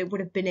means that it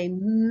would have been a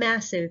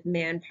massive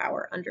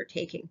manpower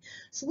undertaking.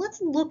 So let's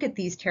look at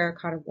these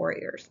terracotta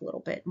warriors a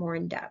little bit more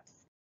in depth.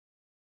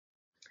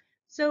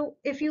 So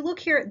if you look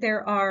here,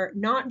 there are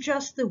not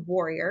just the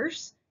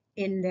warriors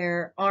in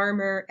their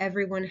armor.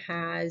 Everyone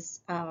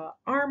has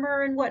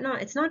armor and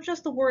whatnot. It's not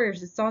just the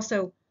warriors. It's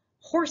also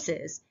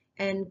horses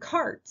and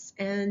carts,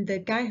 and the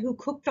guy who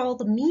cooked all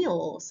the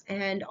meals,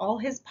 and all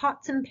his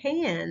pots and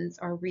pans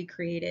are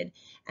recreated,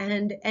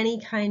 and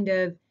any kind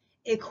of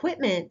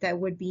equipment that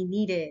would be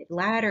needed,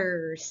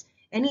 ladders,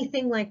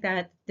 anything like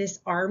that this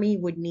army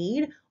would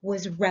need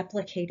was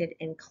replicated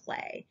in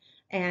clay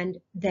and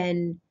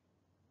then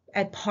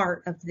a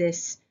part of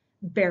this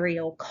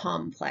burial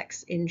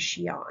complex in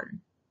Xi'an.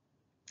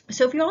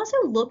 So if you also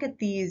look at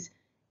this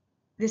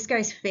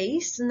guy's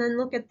face and then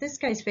look at this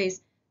guy's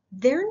face,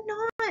 they're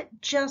not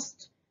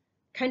just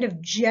kind of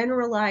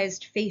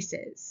generalized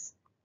faces.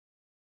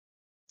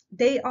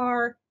 They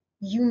are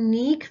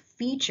unique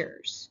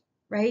features,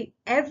 right?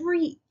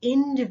 Every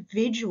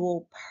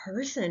individual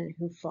person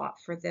who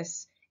fought for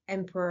this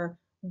emperor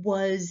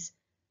was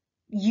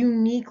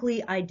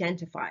uniquely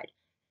identified.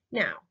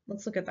 Now,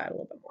 let's look at that a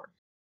little bit more.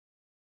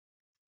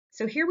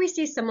 So here we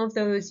see some of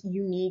those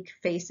unique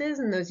faces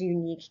and those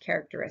unique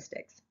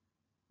characteristics.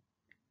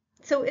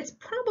 So it's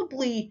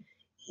probably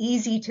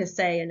easy to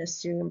say and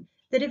assume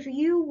that if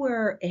you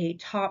were a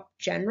top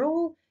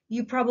general,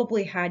 you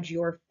probably had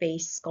your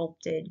face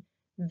sculpted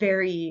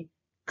very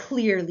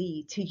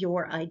clearly to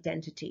your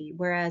identity.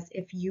 Whereas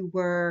if you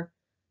were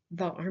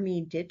the army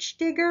ditch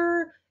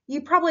digger,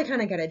 you probably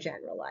kind of get a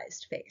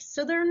generalized face.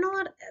 So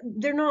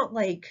they're not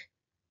like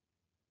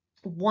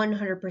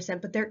 100%,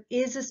 but there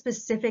is a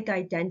specific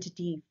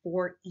identity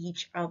for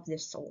each of the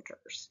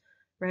soldiers,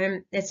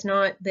 right? It's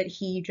not that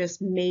he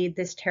just made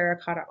this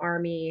terracotta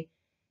army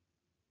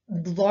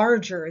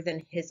larger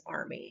than his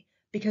army,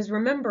 because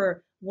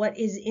remember, what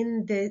is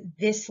in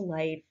this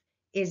life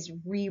is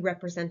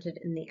re-represented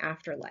in the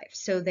afterlife.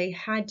 So they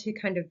had to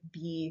kind of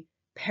be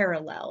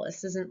parallel.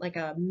 This isn't like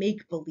a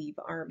make-believe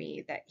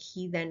army that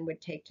he then would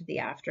take to the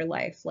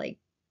afterlife, like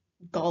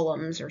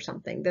golems or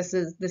something. This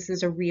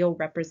is a real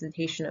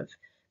representation of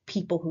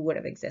people who would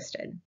have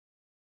existed.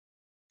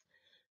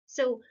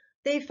 So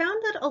they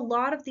found that a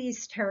lot of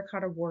these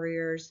terracotta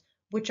warriors,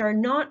 which are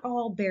not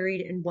all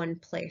buried in one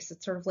place,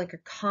 it's sort of like a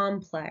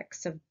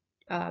complex of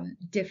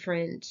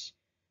different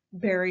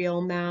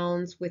burial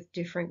mounds with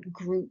different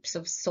groups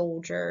of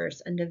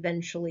soldiers, and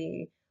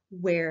eventually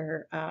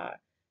where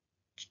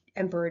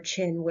Emperor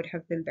Qin would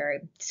have been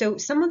buried. So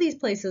some of these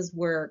places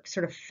were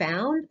sort of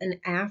found, and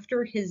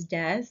after his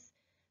death,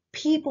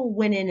 people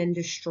went in and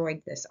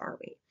destroyed this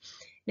army.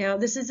 Now,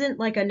 this isn't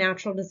like a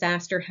natural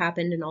disaster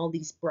happened and all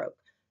these broke.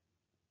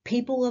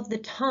 People of the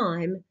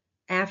time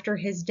after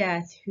his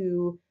death,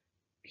 who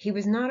he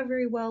was not a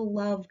very well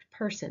loved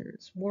person,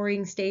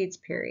 Warring States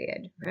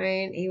period,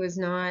 right? He was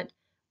not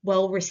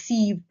well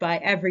received by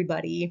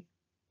everybody,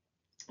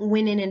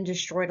 went in and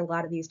destroyed a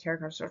lot of these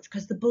terracotta stores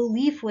because the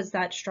belief was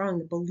that strong,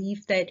 the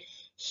belief that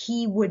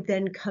he would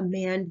then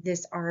command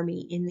this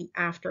army in the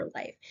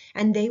afterlife,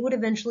 and they would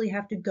eventually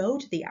have to go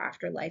to the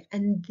afterlife,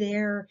 and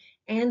their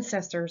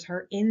ancestors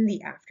are in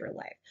the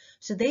afterlife.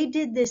 So they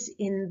did this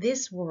in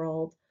this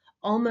world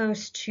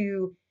almost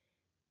to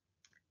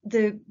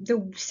the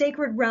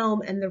sacred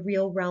realm and the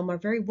real realm are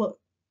very well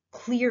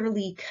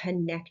clearly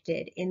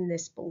connected in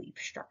this belief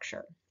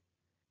structure.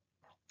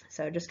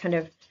 So just kind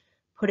of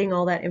putting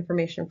all that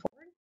information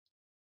forward.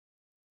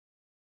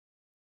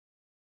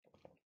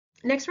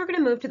 Next, we're going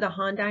to move to the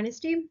Han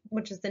Dynasty,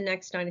 which is the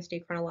next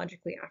dynasty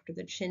chronologically after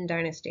the Qin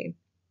Dynasty.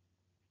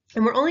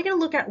 And we're only going to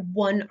look at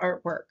one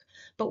artwork,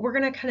 but we're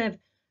going to kind of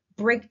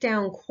break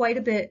down quite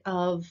a bit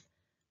of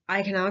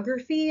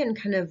iconography and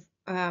kind of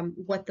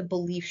what the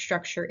belief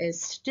structure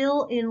is,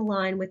 still in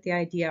line with the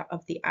idea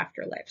of the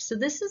afterlife. So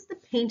this is the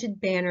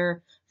painted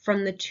banner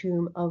from the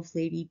tomb of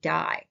Lady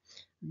Di.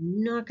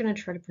 I'm not going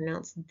to try to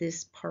pronounce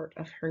this part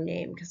of her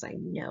name because I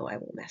know I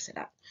will mess it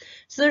up.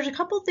 So there's a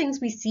couple things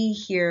we see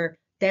here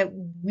that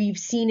we've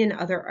seen in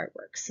other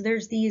artworks. So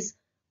there's these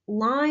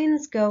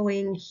lines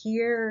going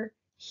here,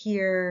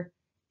 here,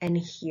 and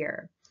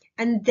here.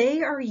 And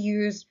they are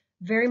used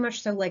very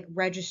much so like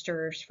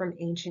registers from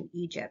ancient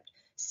Egypt,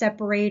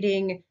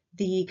 separating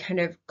the kind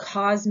of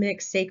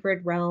cosmic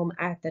sacred realm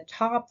at the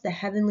top, the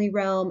heavenly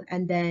realm,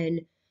 and then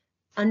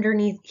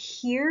underneath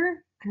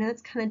here, I know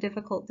it's kind of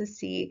difficult to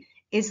see,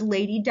 is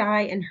Lady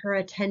Di and her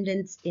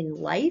attendants in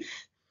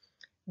life.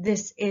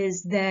 This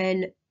is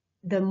then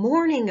the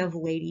mourning of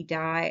Lady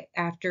Di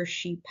after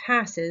she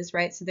passes,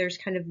 right? So there's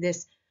kind of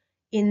this,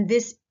 in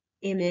this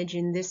image,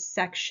 in this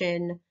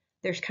section,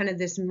 there's kind of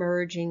this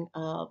merging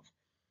of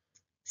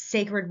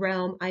sacred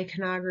realm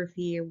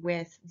iconography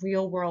with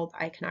real world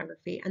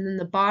iconography. And then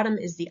the bottom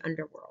is the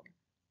underworld.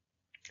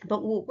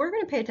 But what we're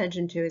going to pay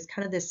attention to is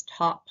kind of this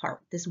top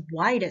part, this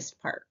widest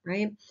part,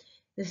 right?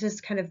 This is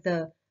kind of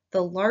the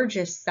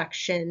largest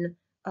section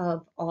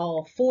of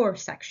all four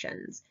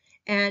sections.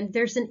 And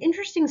there's an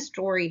interesting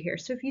story here.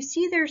 So if you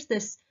see there's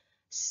this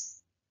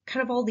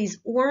kind of all these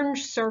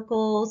orange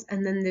circles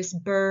and then this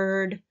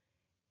bird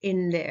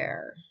in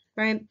there,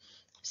 right?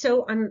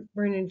 So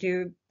we're going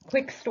to do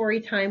quick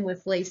story time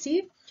with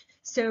Lacey.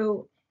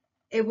 So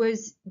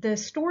the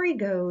story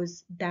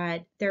goes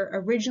that there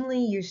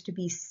originally used to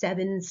be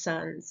 7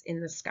 suns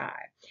in the sky,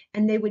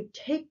 and they would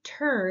take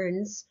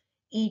turns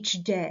each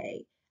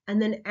day.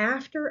 And then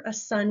after a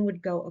sun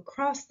would go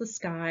across the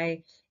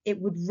sky, it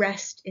would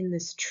rest in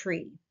this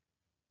tree.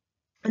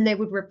 And they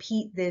would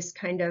repeat this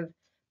kind of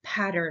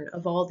pattern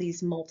of all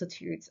these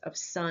multitudes of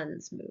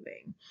suns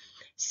moving.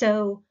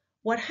 So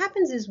what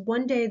happens is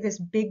one day this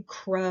big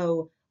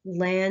crow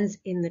lands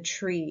in the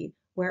tree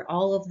where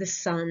all of the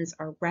suns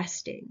are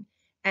resting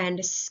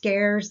and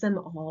scares them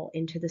all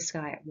into the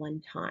sky at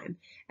one time.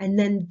 And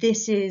then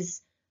this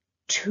is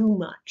too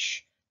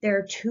much. There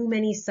are too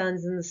many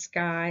suns in the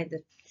sky.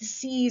 The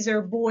seas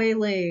are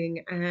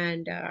boiling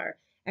and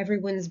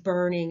everyone's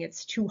burning.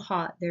 It's too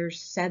hot.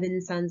 There's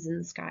 7 suns in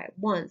the sky at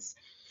once.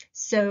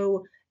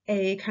 So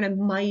a kind of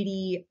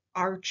mighty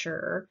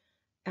archer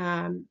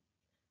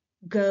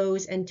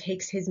goes and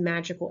takes his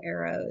magical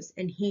arrows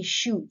and he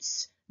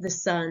shoots the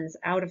suns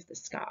out of the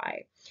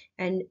sky.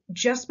 And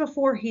just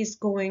before he's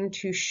going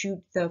to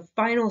shoot the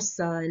final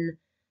sun,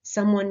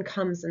 someone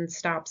comes and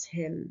stops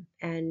him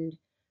and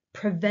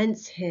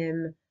prevents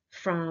him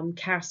from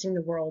casting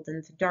the world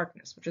into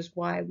darkness, which is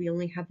why we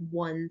only have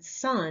one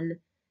son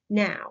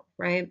now,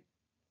 right?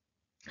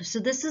 So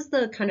this is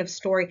the kind of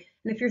story.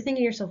 And if you're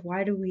thinking to yourself,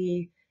 why do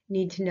we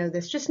need to know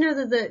this? Just know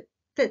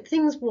that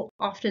things will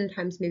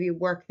oftentimes maybe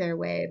work their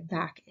way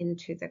back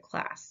into the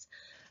class.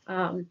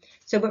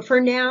 But for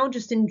now,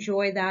 just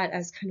enjoy that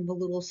as kind of a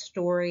little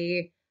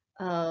story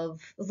of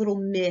a little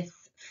myth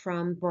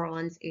from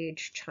Bronze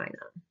Age China.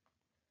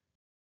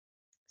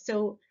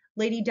 So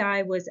Lady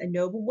Di was a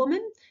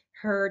noblewoman.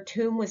 Her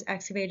tomb was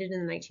excavated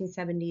in the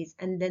 1970s,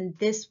 and then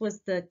this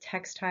was the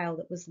textile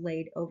that was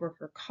laid over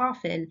her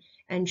coffin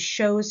and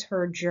shows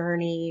her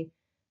journey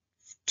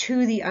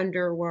to the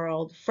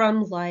underworld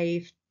from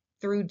life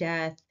through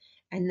death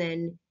and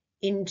then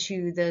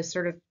into the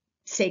sort of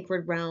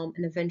sacred realm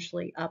and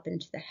eventually up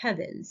into the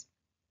heavens.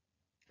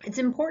 It's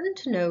important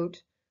to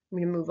note, I'm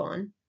going to move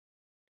on.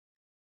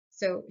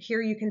 So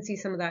here you can see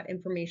some of that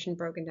information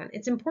broken down.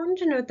 It's important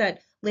to note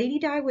that Lady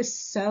Di was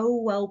so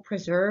well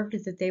preserved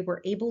that they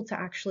were able to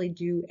actually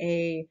do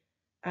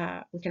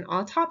like an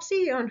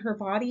autopsy on her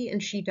body,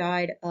 and she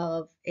died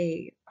of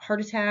a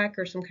heart attack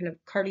or some kind of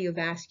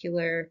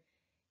cardiovascular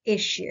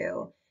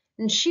issue.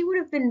 And she would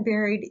have been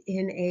buried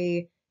in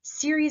a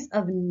series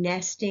of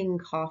nesting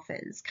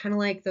coffins, kind of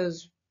like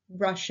those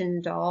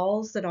Russian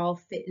dolls that all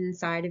fit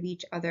inside of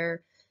each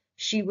other.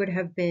 She would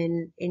have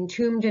been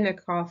entombed in a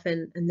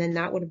coffin, and then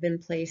that would have been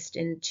placed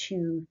in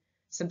two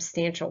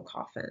substantial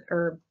coffins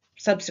or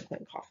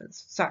subsequent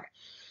coffins. Sorry.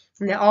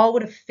 And they all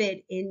would have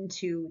fit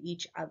into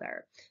each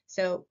other.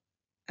 So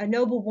a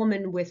noble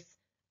woman with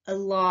a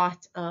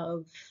lot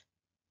of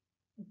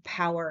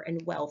power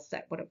and wealth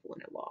that would have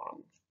went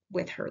along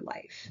with her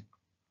life.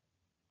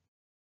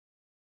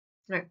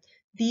 All right.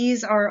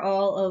 These are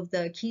all of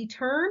the key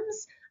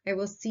terms. I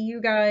will see you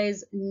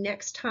guys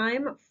next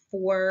time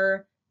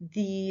for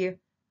the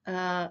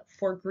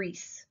for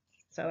Greece.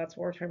 So that's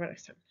what we're talking about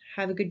next time.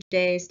 Have a good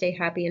day. Stay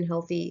happy and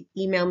healthy.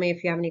 Email me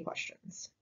if you have any questions.